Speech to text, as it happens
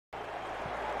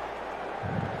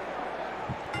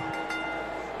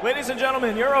Ladies and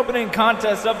gentlemen, your opening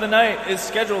contest of the night is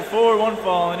scheduled for one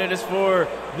fall, and it is for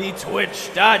the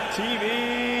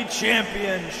Twitch.tv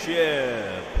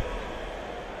Championship.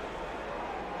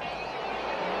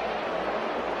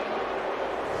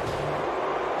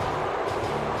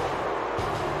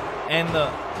 And the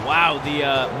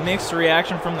mixed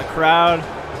reaction from the crowd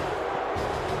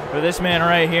for this man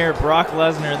right here, Brock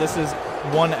Lesnar. This is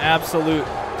one absolute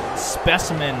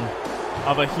specimen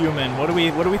of a human. What do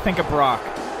we think of Brock?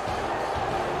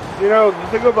 You know, the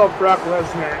thing about Brock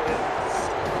Lesnar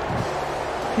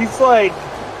is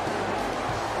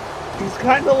he's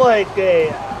kind of like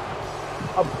a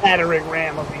battering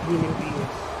ram of a human being.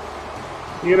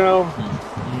 You know,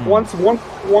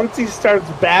 once he starts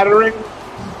battering,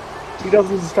 he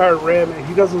doesn't start ramming.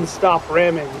 He doesn't stop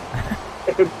ramming.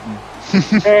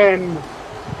 And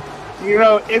you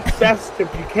know, it's best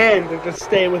if you can to just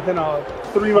stay within a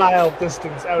 3-mile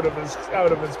distance out of his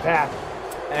path.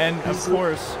 And of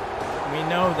course, we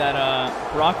know that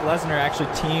Brock Lesnar actually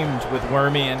teamed with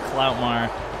Wormy and Cloutmar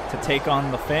to take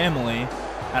on the family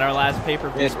at our last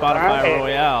pay-per-view Spotify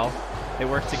Royale. They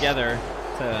worked together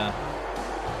to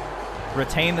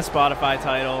retain the Spotify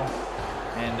title.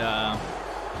 And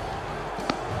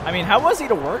I mean, how was he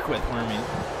to work with, Wormy?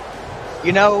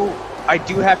 You know, I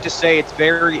do have to say it's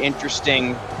very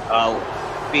interesting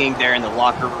being there in the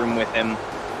locker room with him.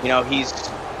 You know, he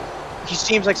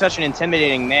seems like such an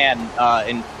intimidating man,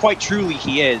 and quite truly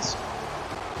he is.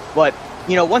 But,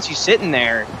 you know, once you sit in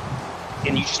there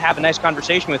and you just have a nice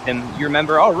conversation with him, you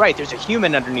remember, oh, right, there's a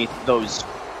human underneath those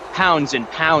pounds and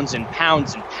pounds and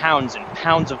pounds and pounds and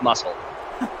pounds of muscle.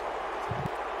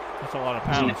 That's a lot of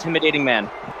pounds. He's an intimidating man.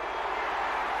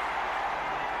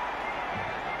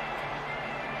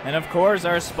 And of course,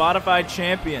 our Spotify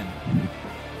champion,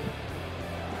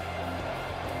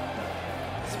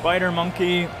 Spider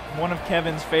Monkey, one of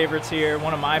Kevin's favorites here,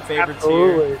 one of my favorites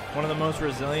here, one of the most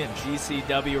resilient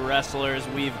GCW wrestlers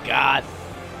we've got.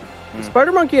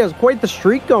 Spider Monkey has quite the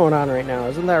streak going on right now,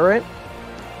 isn't that right?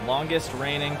 Longest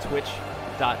reigning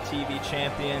Twitch.tv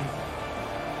champion.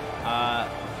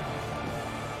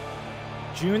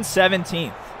 June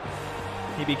 17th,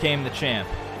 he became the champ.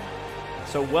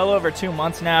 So well over 2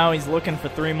 months now. He's looking for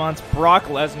 3 months. Brock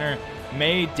Lesnar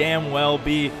may damn well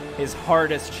be his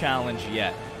hardest challenge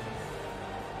yet.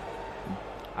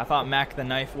 I thought Mac the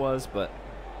Knife was, but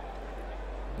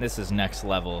this is next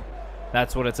level.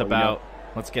 That's what it's about.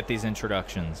 Let's get these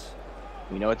introductions.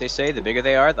 You know what they say, the bigger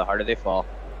they are, the harder they fall.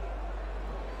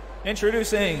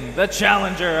 Introducing the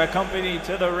challenger, accompanied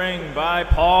to the ring by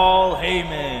Paul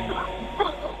Heyman.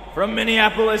 From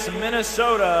Minneapolis,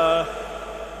 Minnesota,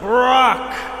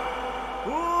 Brock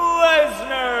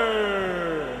Lesnar.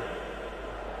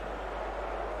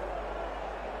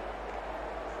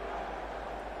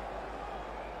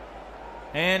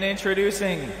 And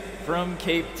introducing from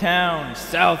Cape Town,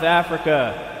 South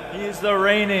Africa, he is the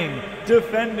reigning,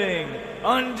 defending,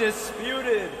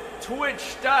 undisputed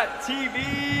Twitch.tv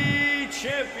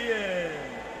champion,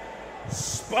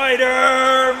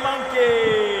 Spider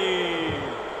Monkey.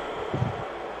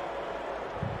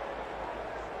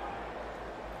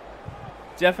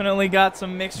 Definitely got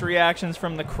some mixed reactions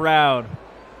from the crowd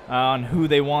on who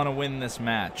they want to win this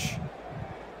match.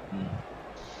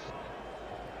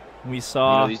 We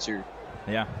saw... You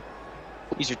know,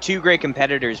 these are two great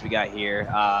competitors we got here.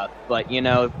 But, you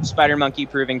know, Spider Monkey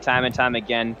proving time and time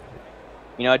again,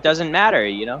 you know, it doesn't matter,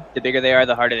 you know. The bigger they are,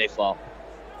 the harder they fall.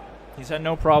 He's had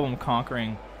no problem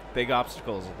conquering big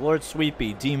obstacles. Lord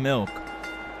Sweepy, D-Milk,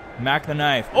 Mac the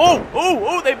Knife.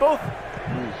 Oh, they both...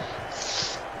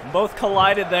 Both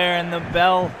collided there, and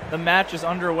the match is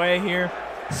underway here.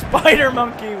 Spider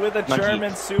Monkey with a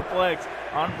German suplex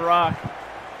on Brock.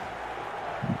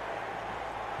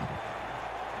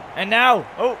 And now,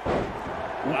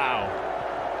 wow.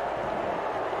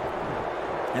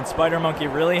 And Spider Monkey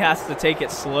really has to take it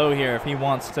slow here if he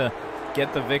wants to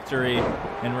get the victory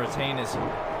and retain his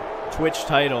Twitch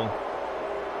title.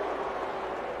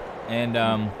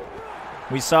 And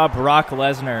we saw Brock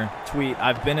Lesnar tweet,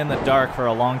 "I've been in the dark for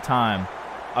a long time.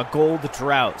 A gold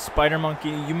drought. Spider Monkey,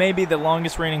 you may be the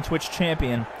longest reigning Twitch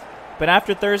champion, but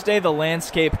after Thursday, the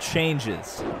landscape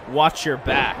changes. Watch your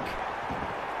back."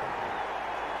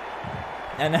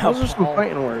 And now those are some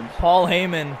fighting words. Paul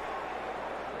Heyman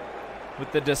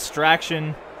with the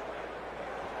distraction.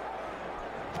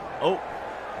 Oh,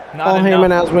 not Paul enough.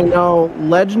 Heyman, as we know,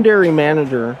 legendary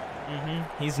manager.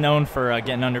 He's known for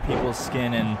getting under people's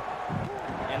skin and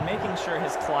making sure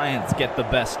his clients get the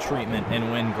best treatment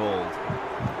and win gold.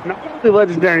 Not only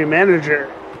legendary manager,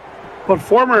 but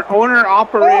former owner,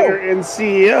 operator, and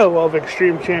CEO of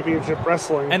Extreme Championship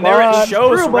Wrestling. And there it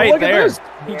shows true, but right look at there. this.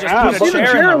 He just Yeah, put Put a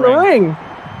chair in the ring.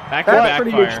 Back to That's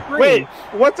pretty backfire. extreme. Wait,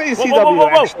 what's ACW Whoa.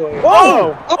 actually?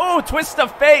 Whoa! Oh, twist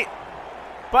of fate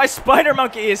by Spider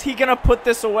Monkey. Is he gonna put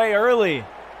this away early?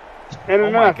 And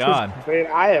Oh my God.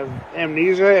 I have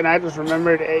amnesia, and I just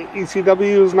remembered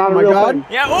ECW is not a my real God. thing.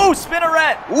 Yeah. Oh,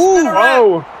 Spinneret. Ooh.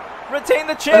 Oh, Retain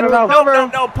the chin. No.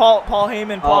 No. Paul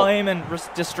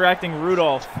Heyman distracting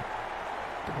Rudolph.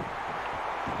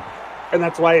 and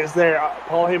that's why he's there.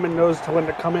 Paul Heyman knows when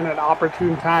to come in at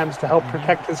opportune times to help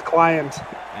protect his client.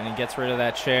 And he gets rid of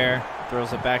that chair,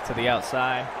 throws it back to the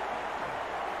outside.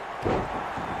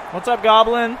 What's up,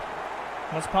 Goblin?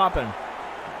 What's poppin'?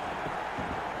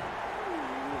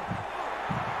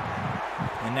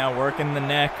 And now working the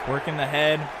neck, working the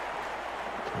head.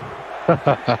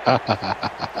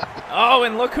 Oh,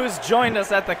 and look who's joined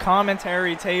us at the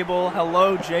commentary table.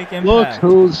 Hello, Jake Impact. Look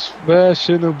who's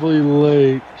fashionably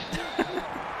late.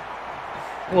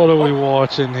 What are we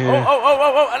watching here?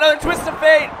 Oh, another twist of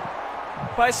fate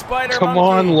by Spider Come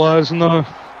Monkey. on, Lesnar.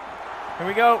 Here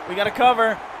we go. We got to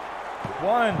cover.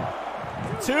 1,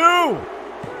 2.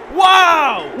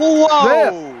 Wow!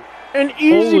 Whoa! An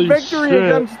easy Holy victory shit.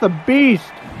 against the Beast.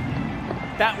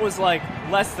 That was like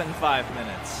less than 5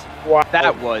 minutes. Wow.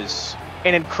 That was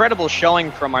an incredible showing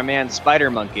from our man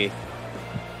Spider Monkey.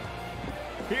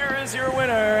 Here is your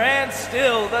winner and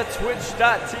still the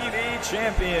Twitch.tv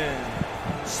champion,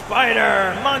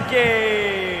 Spider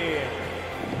Monkey.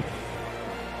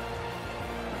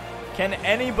 Can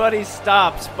anybody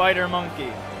stop Spider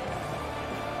Monkey?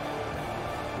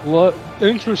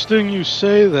 Interesting you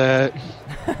say that,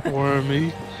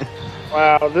 Wormy.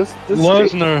 Wow, this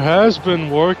Lesnar has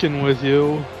been working with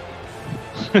you.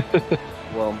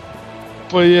 Well,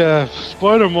 But yeah,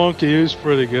 Spider Monkey is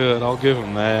pretty good. I'll give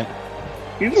him that.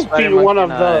 you just Spider beat one of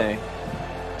Monkey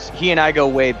the. he and I go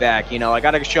way back. You know, I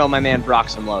gotta show my man Brock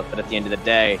some love, but at the end of the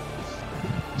day,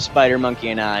 Spider Monkey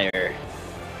and I are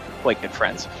quite good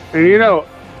friends. And you know,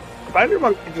 Spider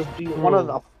Monkey just beat one of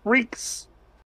the freaks